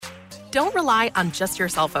Don't rely on just your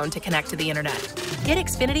cell phone to connect to the internet. Get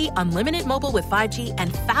Xfinity Unlimited Mobile with 5G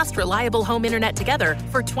and fast, reliable home internet together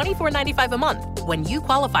for $24.95 a month when you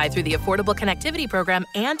qualify through the Affordable Connectivity Program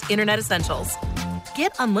and Internet Essentials.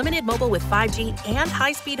 Get unlimited mobile with 5G and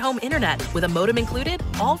high-speed home internet with a modem included,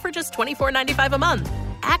 all for just $24.95 a month.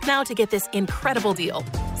 Act now to get this incredible deal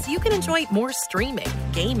so you can enjoy more streaming,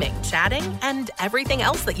 gaming, chatting, and everything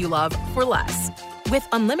else that you love for less. With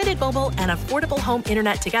unlimited mobile and affordable home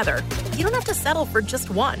internet together, you don't have to settle for just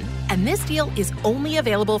one. And this deal is only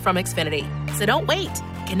available from Xfinity. So don't wait.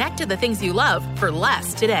 Connect to the things you love for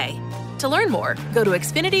less today. To learn more, go to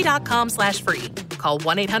Xfinity.com/free, call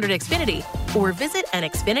 1-800-XFINITY, or visit an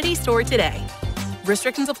Xfinity store today.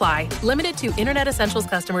 Restrictions apply. Limited to Internet Essentials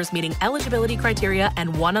customers meeting eligibility criteria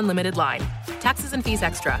and one unlimited line. Taxes and fees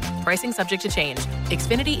extra. Pricing subject to change.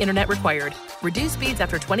 Xfinity Internet required. Reduced speeds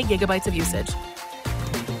after 20 gigabytes of usage.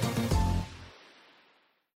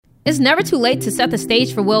 It's never too late to set the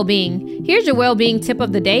stage for well-being. Here's your well-being tip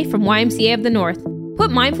of the day from YMCA of the North.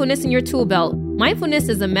 Put mindfulness in your tool belt. Mindfulness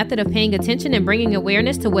is a method of paying attention and bringing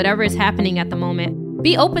awareness to whatever is happening at the moment.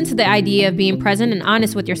 Be open to the idea of being present and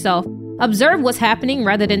honest with yourself. Observe what's happening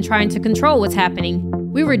rather than trying to control what's happening.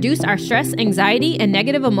 We reduce our stress, anxiety, and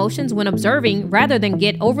negative emotions when observing rather than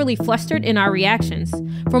get overly flustered in our reactions.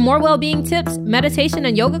 For more well-being tips, meditation,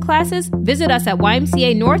 and yoga classes, visit us at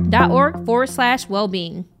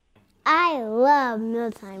ymcanorth.org/wellbeing. I love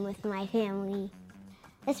mealtime with my family,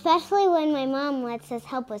 especially when my mom lets us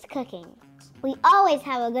help with cooking. We always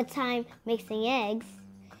have a good time mixing eggs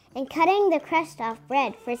and cutting the crust off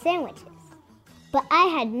bread for sandwiches. But I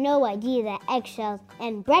had no idea that eggshells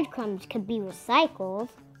and breadcrumbs could be recycled.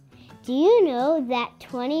 Do you know that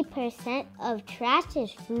 20% of trash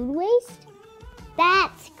is food waste?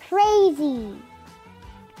 That's crazy!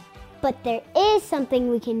 But there is something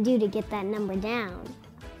we can do to get that number down.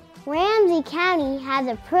 Ramsey County has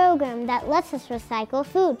a program that lets us recycle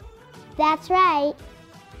food. That's right.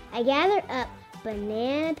 I gather up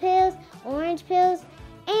banana peels, orange peels,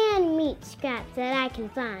 and meat scraps that I can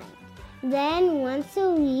find. Then once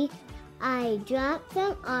a week, I drop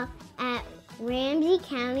them off at Ramsey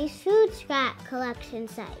County's food scrap collection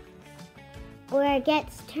site, where it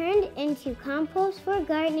gets turned into compost for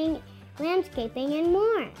gardening, landscaping, and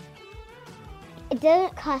more. It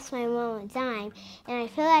doesn't cost my mom a dime, and I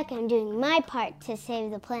feel like I'm doing my part to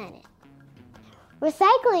save the planet.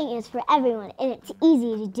 Recycling is for everyone, and it's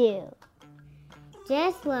easy to do.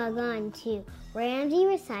 Just log on to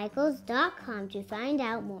RamseyRecycles.com to find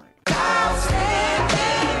out more.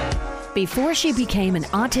 Before she became an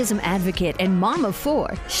autism advocate and mom of 4,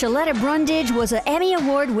 Shaletta Brundage was an Emmy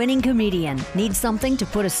Award-winning comedian. Need something to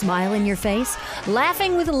put a smile in your face?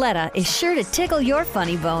 Laughing with Letta is sure to tickle your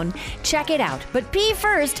funny bone. Check it out, but pee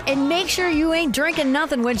first and make sure you ain't drinking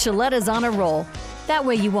nothing when Shaletta's on a roll. That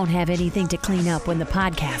way you won't have anything to clean up when the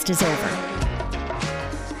podcast is over.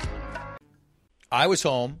 I was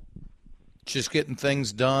home, just getting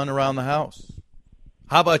things done around the house.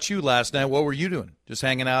 How about you last night? What were you doing? Just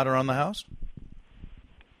hanging out around the house?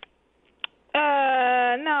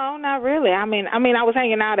 No, not really. I mean, I was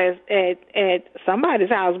hanging out at somebody's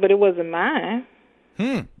house, but it wasn't mine.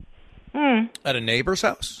 At a neighbor's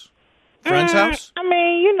house? Friend's house? I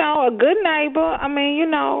mean, a good neighbor.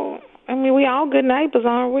 We all good neighbors,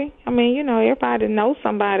 aren't we? Everybody knows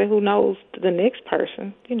somebody who knows the next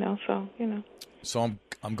person, so. So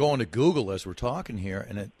I'm going to Google as we're talking here,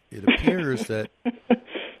 and it appears that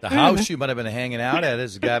the house you might have been hanging out at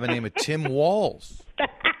is a guy by the name of Tim Walz.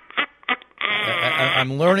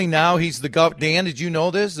 I'm learning now he's the governor. Dan, did you know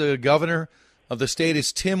this? The governor of the state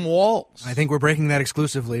is Tim Walz. I think we're breaking that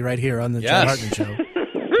exclusively right here on the John Hartman Show.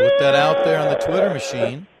 Put that out there on the Twitter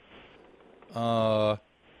machine.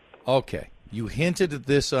 Okay. You hinted at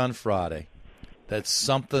this on Friday, that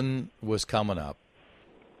something was coming up.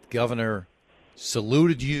 The governor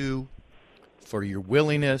saluted you for your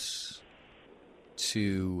willingness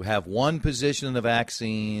to have one position in the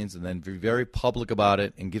vaccines and then be very public about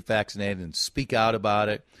it and get vaccinated and speak out about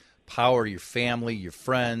it, power your family, your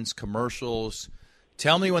friends, commercials.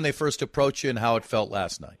 Tell me when they first approached you and how it felt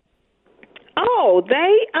last night. Oh,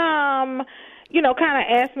 they, kind of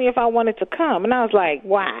asked me if I wanted to come. And I was like,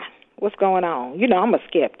 why? What's going on? I'm a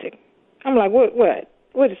skeptic. I'm like, what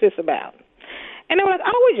is this about? And they were like,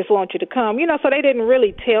 we just want you to come. So they didn't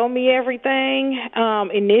really tell me everything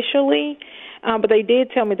initially. But they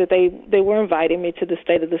did tell me that they were inviting me to the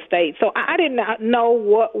State of the State. So I did not know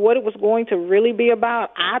what it was going to really be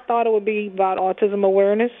about. I thought it would be about autism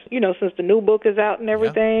awareness, since the new book is out and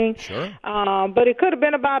everything. Yeah, sure. But it could have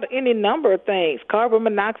been about any number of things, carbon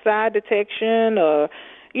monoxide detection or,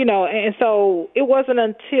 and so it wasn't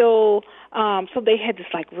until so they had this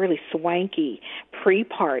like really swanky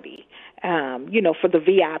pre-party. For the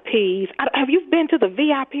VIPs. Have you been to the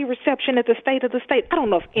VIP reception at the State of the State? I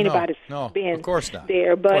don't know if anybody's been of course not.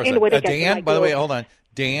 there, but anyway, they got Dan, by the way, hold on.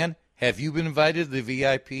 Dan, have you been invited to the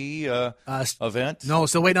VIP event? No,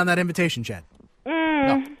 still waiting on that invitation, Chad.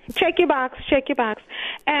 No. Check your box.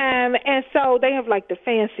 And so they have like the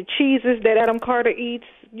fancy cheeses that Adam Carter eats,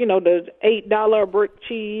 the $8 brick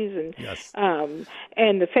cheese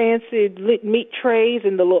and the fancy meat trays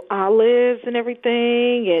and the little olives and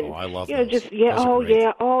everything. And I love those. Those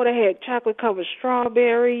they had chocolate covered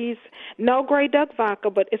strawberries. No Grey Duck vodka,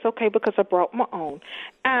 but it's okay because I brought my own.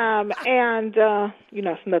 I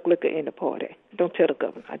snuck liquor in the party. Don't tell the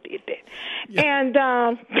governor I did that. Yeah. And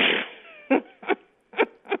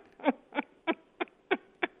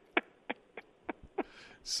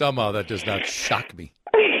somehow that does not shock me.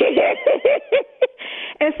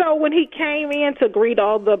 And so when he came in to greet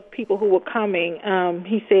all the people who were coming,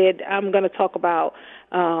 he said, I'm going to talk about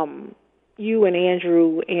you and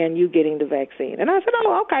Andrew and you getting the vaccine. And I said,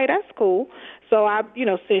 oh, okay, that's cool. So I,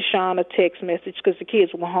 sent Sean a text message because the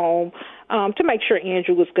kids were home to make sure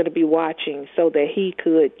Andrew was going to be watching so that he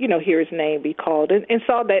could, hear his name be called and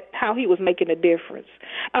saw that how he was making a difference.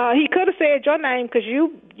 He could have said your name because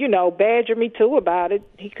you badgered me too about it.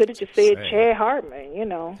 He could have just said Chad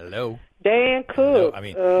Hartman, Hello. Dan Cook,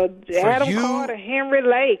 Adam you, Carter, Henry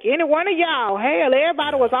Lake, any one of y'all. Hell,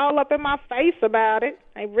 everybody was all up in my face about it.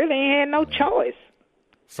 I really ain't had no choice.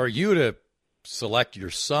 For you to select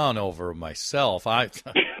your son over myself, I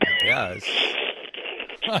guess.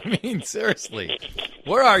 I mean, seriously,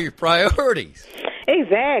 where are your priorities?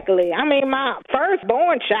 Exactly. I mean, my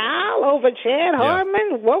firstborn child over Chad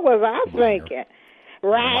Hartman, what was I thinking?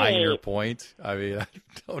 Right. Minor point. I mean, I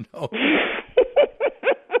don't know.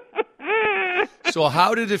 So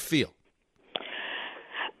how did it feel?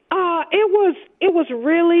 It was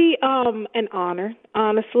really an honor,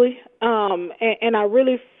 honestly, and I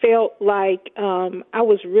really felt like I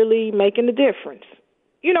was really making a difference.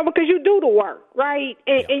 Because you do the work, right?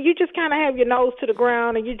 And you just kind of have your nose to the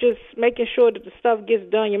ground, and you're just making sure that the stuff gets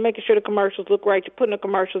done. You're making sure the commercials look right. You're putting the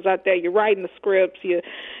commercials out there. You're writing the scripts. You're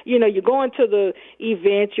going to the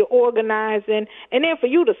events. You're organizing. And then for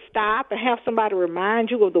you to stop and have somebody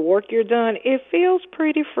remind you of the work you're doing, it feels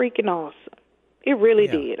pretty freaking awesome. It really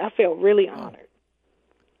did. I felt really honored.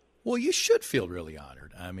 Well, you should feel really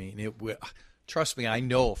honored. I mean, trust me, I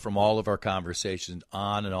know from all of our conversations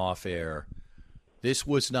on and off air, this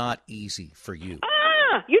was not easy for you.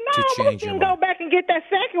 To change your mind. Go back and get that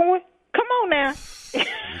second one. Come on now.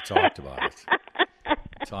 We talked about it.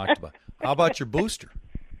 How about your booster?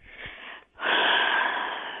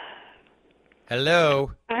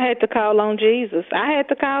 Hello. I had to call on Jesus. I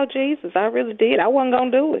really did. I wasn't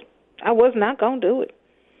going to do it. I was not going to do it.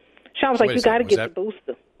 Sean was like, you got to get the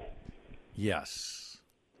booster. Yes.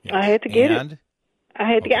 I had to get it.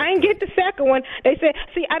 I didn't get the second one. They said,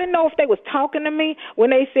 I didn't know if they was talking to me when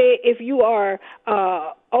they said if you are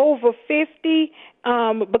over 50,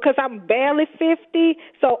 because I'm barely 50.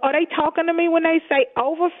 So are they talking to me when they say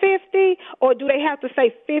over 50, or do they have to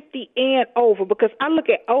say 50 and over? Because I look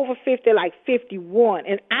at over 50 like 51,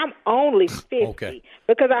 and I'm only 50.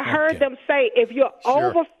 Because I heard them say if you're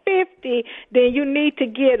over 50, then you need to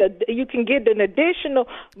you can get an additional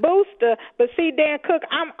booster. But see, Dan Cook,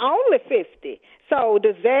 I'm only 50. So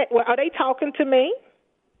are they talking to me?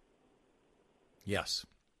 Yes.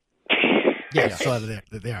 Yes, so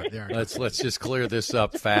they are. Let's just clear this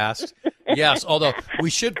up fast. Yes, although we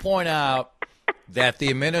should point out that the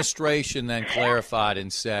administration then clarified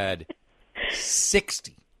and said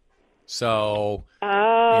 60. So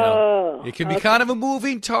it can be kind of a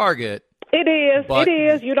moving target. It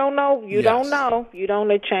is. You don't know. You don't know.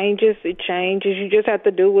 It changes. You just have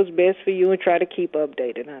to do what's best for you and try to keep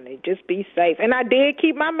updated on it. Just be safe. And I did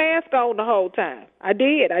keep my mask on the whole time. I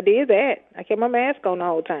did that. I kept my mask on the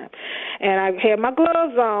whole time. And I had my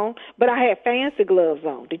gloves on, but I had fancy gloves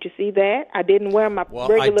on. Did you see that? I didn't wear my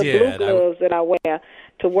regular blue gloves that I wear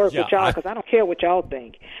to work with y'all because I don't care what y'all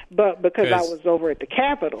think. But because I was over at the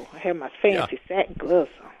Capitol, I had my fancy satin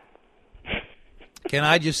gloves on. Can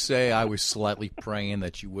I just say I was slightly praying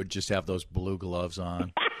that you would just have those blue gloves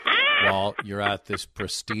on while you're at this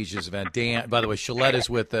prestigious event. Dan, by the way, Shalette is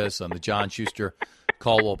with us on the John Schuster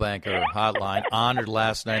Coldwell Banker Hotline. Honored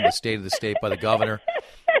last night in the State of the State by the governor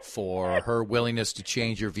for her willingness to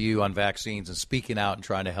change your view on vaccines and speaking out and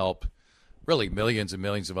trying to help really millions and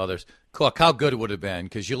millions of others. Cook, how good it would have been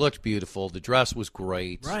because you looked beautiful. The dress was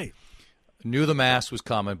great. Right. Knew the mask was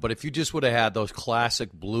coming, but if you just would have had those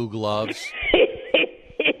classic blue gloves,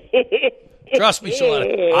 Trust me,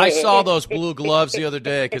 Shaletta. I saw those blue gloves the other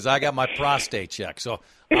day because I got my prostate checked. So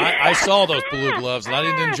I saw those blue gloves, and I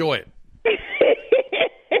didn't enjoy it.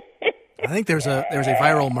 I think there's a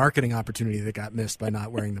viral marketing opportunity that got missed by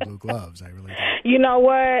not wearing the blue gloves. I really do. You know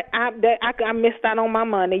what? I missed out on my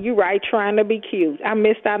money. You're right, trying to be cute. I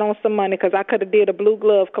missed out on some money because I could have did a blue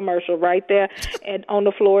glove commercial right there on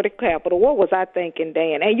the Florida Capitol. What was I thinking,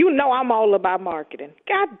 Dan? And you know I'm all about marketing.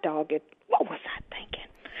 God dog it. What was I thinking?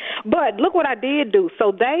 But look what I did do.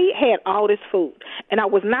 So they had all this food, and I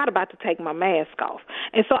was not about to take my mask off.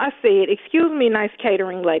 And so I said, excuse me, nice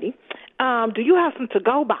catering lady, do you have some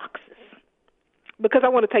to-go boxes? Because I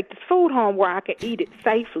want to take this food home where I can eat it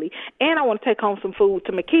safely, and I want to take home some food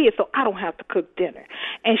to my kids so I don't have to cook dinner.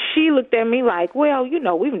 And she looked at me like, well, you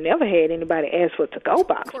know, we've never had anybody ask for a to-go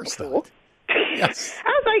box before. Yes. I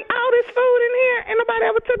was like, all this food in here, and nobody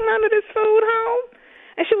ever took none of this food home?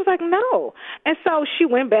 And she was like, no. And so she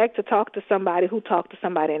went back to talk to somebody who talked to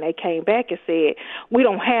somebody, and they came back and said, we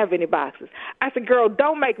don't have any boxes. I said, girl,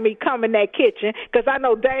 don't make me come in that kitchen because I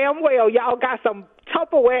know damn well y'all got some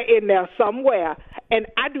Tupperware in there somewhere, and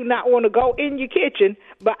I do not want to go in your kitchen,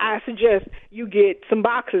 but I suggest you get some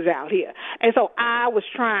boxes out here. And so I was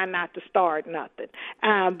trying not to start nothing.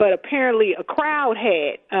 But apparently a crowd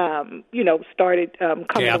had, started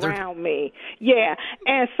coming around me. Yeah.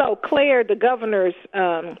 And so Claire, the governor's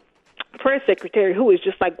press secretary, who is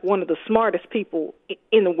just like one of the smartest people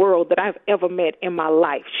in the world that I've ever met in my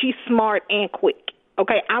life. She's smart and quick.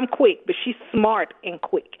 Okay, I'm quick, but she's smart and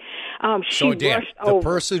quick. So, Dan, the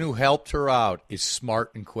person who helped her out is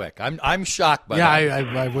smart and quick. I'm shocked by that. Yeah,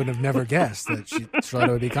 I would have never guessed that she thought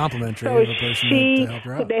it would be complimentary of a person to help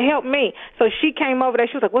her out. They helped me. So she came over there.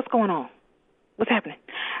 She was like, what's going on? What's happening?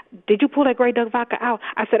 Did you pull that Grey Duck vodka out?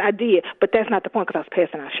 I said, I did, but that's not the point because I was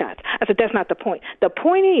passing out shots. I said, that's not the point. The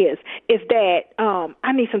point is that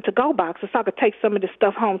I need some to-go boxes so I could take some of this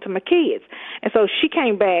stuff home to my kids. And so she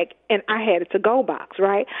came back, and I had a to-go box,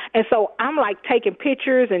 right? And so I'm, like, taking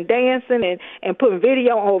pictures and dancing and putting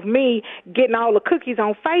video of me getting all the cookies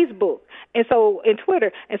on Facebook. And so in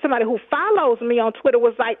Twitter, and somebody who follows me on Twitter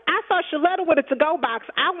was like, I saw Shaletta with a to-go box.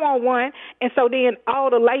 I want one. And so then all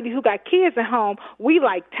the ladies who got kids at home, we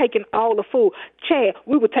like taking all the food. Chad,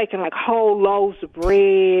 we were taking like whole loaves of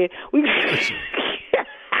bread.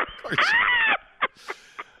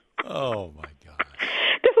 Oh, my God.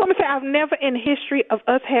 Just want to say, I've never in the history of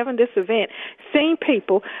us having this event seen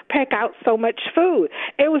people pack out so much food.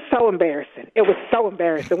 It was so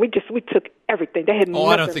embarrassing. We took everything. They had nothing.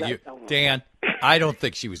 I don't think you, Dan, I don't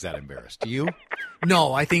think she was that embarrassed. Do you?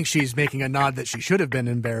 No, I think she's making a nod that she should have been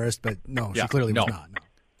embarrassed, but no, she clearly was not.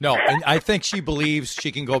 No, and I think she believes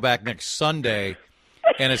she can go back next Sunday,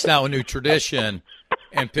 and it's now a new tradition,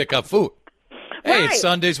 and pick up food. Hey, It's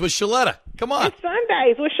Sundays with Shaletta. Come on. It's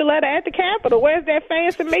Sundays with Shaletta at the Capitol. Where's that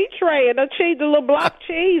fancy meat tray and the cheese, the little block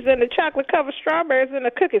cheese and the chocolate-covered strawberries and the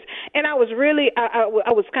cookies? And I was really, I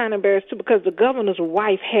was kind of embarrassed, too, because the governor's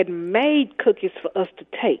wife had made cookies for us to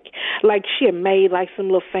take. Like, she had made, like, some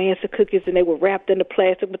little fancy cookies, and they were wrapped in the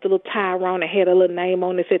plastic with the little tie around and had a little name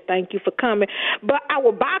on it that said, thank you for coming. But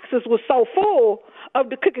our boxes were so full of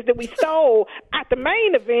the cookies that we stole at the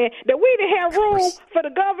main event that we didn't have room for the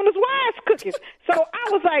governor's wife's cookies. So I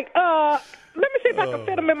was like, let me see if I can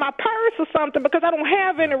fit them in my purse or something because I don't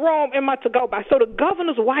have any room in my to-go box. So the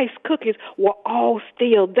governor's wife's cookies were all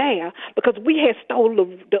still there because we had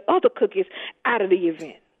stolen the other cookies out of the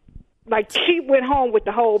event. Like, she went home with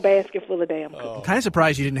the whole basket full of damn cookies. I'm kind of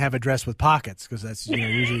surprised you didn't have a dress with pockets because that's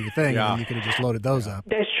usually the thing. Yeah. And you could have just loaded those up.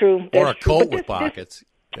 That's true. Or a coat with pockets.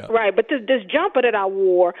 Yeah. Right, but this jumper that I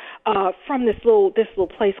wore from this little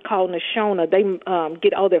place called Nashona, they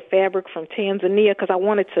get all their fabric from Tanzania because I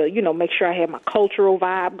wanted to, make sure I had my cultural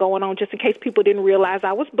vibe going on just in case people didn't realize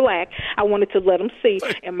I was black. I wanted to let them see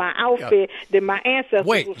in my outfit that my ancestors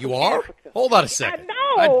Wait, was you are? Africa. Hold on a second.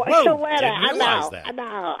 I know.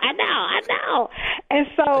 I know. And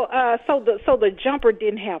so the jumper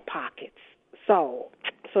didn't have pockets. So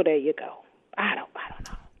there you go. I don't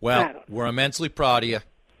know. Well, we're immensely proud of you.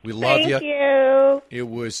 We love you. Thank you. It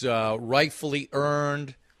was rightfully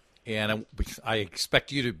earned, and I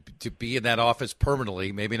expect you to be in that office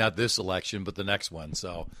permanently, maybe not this election, but the next one.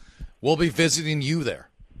 So we'll be visiting you there.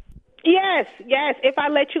 Yes, if I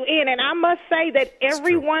let you in. And I must say that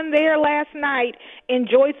everyone there last night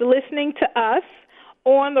enjoyed listening to us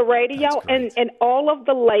on the radio, and all of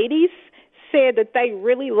the ladies said that they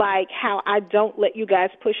really like how I don't let you guys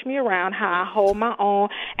push me around, how I hold my own,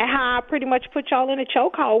 and how I pretty much put y'all in a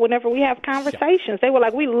chokehold whenever we have conversations. They were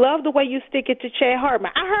like, we love the way you stick it to Chad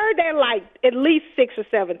Hartman. I heard that like at least 6 or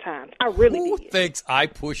 7 times. I really Who did. thinks I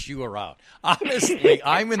push you around? Honestly,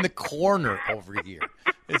 I'm in the corner over here.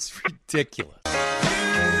 It's ridiculous.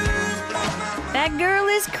 That girl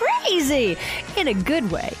is crazy, in a good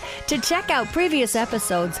way. To check out previous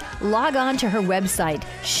episodes, log on to her website,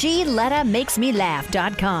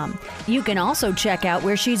 SheLettaMakesMeLaugh.com. You can also check out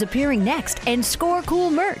where she's appearing next and score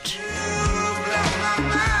cool merch.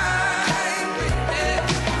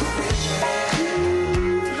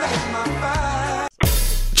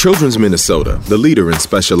 Children's Minnesota, the leader in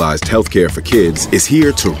specialized healthcare for kids, is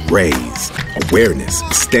here to raise awareness,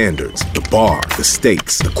 standards, the bar, the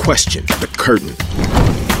stakes, the question, the curtain.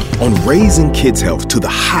 On raising kids' health to the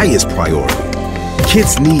highest priority,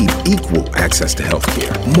 kids need equal access to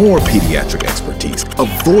healthcare, more pediatric expertise, a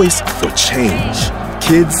voice for change.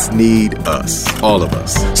 Kids need us, all of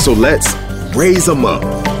us. So let's raise them up.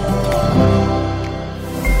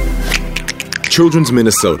 Children's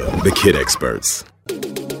Minnesota, the kid experts.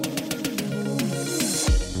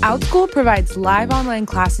 OutSchool provides live online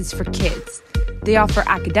classes for kids. They offer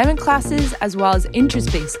academic classes as well as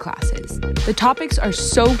interest-based classes. The topics are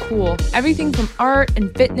so cool. Everything from art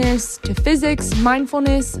and fitness to physics,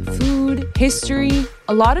 mindfulness, food, history.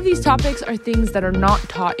 A lot of these topics are things that are not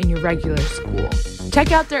taught in your regular school.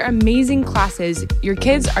 Check out their amazing classes. Your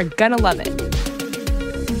kids are gonna love it.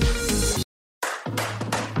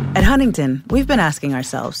 At Huntington, we've been asking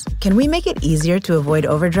ourselves, can we make it easier to avoid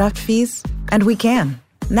overdraft fees? And we can.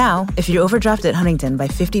 Now, if you overdraft at Huntington by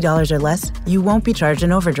 $50 or less, you won't be charged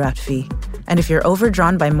an overdraft fee. And if you're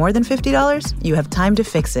overdrawn by more than $50, you have time to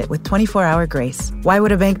fix it with 24-hour grace. Why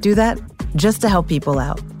would a bank do that? Just to help people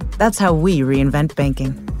out. That's how we reinvent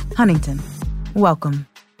banking. Huntington. Welcome.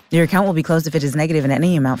 Your account will be closed if it is negative in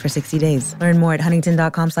any amount for 60 days. Learn more at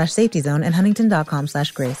huntington.com/safetyzone and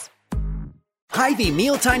huntington.com/grace. Hy-Vee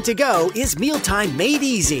Mealtime To Go is mealtime made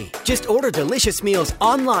easy. Just order delicious meals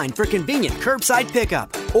online for convenient curbside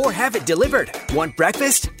pickup or have it delivered. Want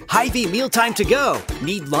breakfast? Hy-Vee Mealtime To Go.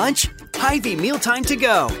 Need lunch? Hy-Vee Mealtime To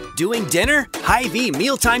Go. Doing dinner? Hy-Vee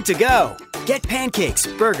Mealtime To Go. Get pancakes,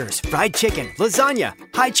 burgers, fried chicken, lasagna,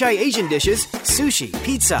 Hai-Chai Asian dishes, sushi,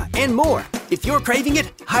 pizza, and more. If you're craving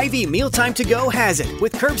it, Hy-Vee Mealtime To Go has it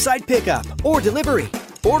with curbside pickup or delivery.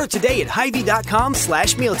 Order today at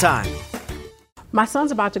Hy-Vee.com/mealtime. My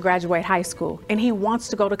son's about to graduate high school and he wants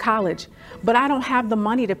to go to college, but I don't have the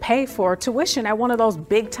money to pay for tuition at one of those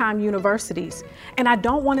big time universities. And I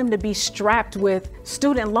don't want him to be strapped with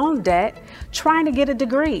student loan debt trying to get a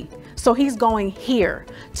degree. So he's going here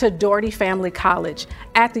to Doherty Family College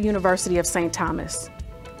at the University of St. Thomas.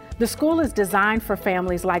 The school is designed for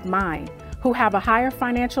families like mine who have a higher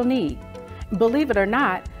financial need. Believe it or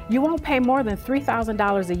not, you won't pay more than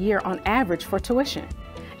 $3,000 a year on average for tuition.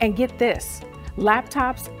 And get this,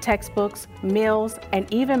 laptops, textbooks, meals, and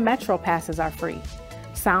even Metro passes are free.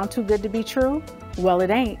 Sound too good to be true? Well, it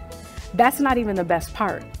ain't. That's not even the best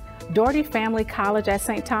part. Doherty Family College at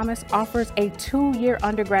St. Thomas offers a 2-year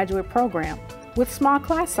undergraduate program with small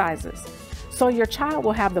class sizes, so your child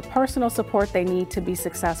will have the personal support they need to be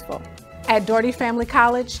successful. At Doherty Family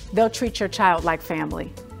College, they'll treat your child like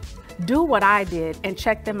family. Do what I did and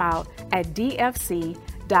check them out at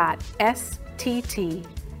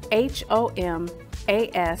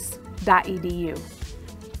dfc.sttthomas.edu.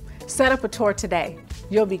 Set up a tour today.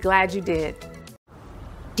 You'll be glad you did.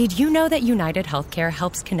 Did you know that United Healthcare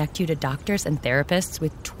helps connect you to doctors and therapists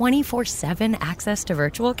with 24/7 access to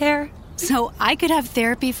virtual care? So I could have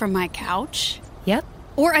therapy from my couch? Yep.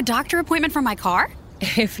 Or a doctor appointment from my car?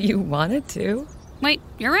 If you wanted to. Wait,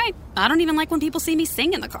 you're right. I don't even like when people see me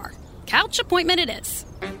sing in the car. Couch appointment it is.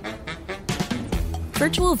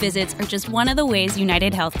 Virtual visits are just one of the ways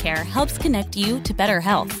United Healthcare helps connect you to better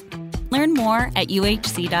health. Learn more at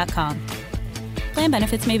uhc.com. Plan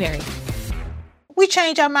benefits may vary. We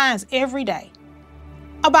change our minds every day.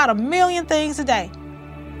 About 1 million things a day.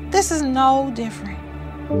 This is no different.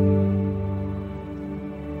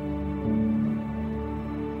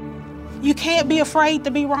 You can't be afraid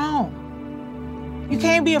to be wrong. You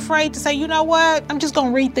can't be afraid to say, you know what, I'm just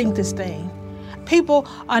going to rethink this thing. People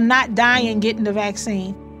are not dying getting the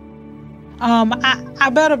vaccine. I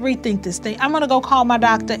better rethink this thing. I'm going to go call my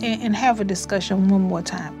doctor and have a discussion one more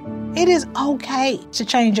time. It is okay to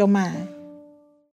change your mind.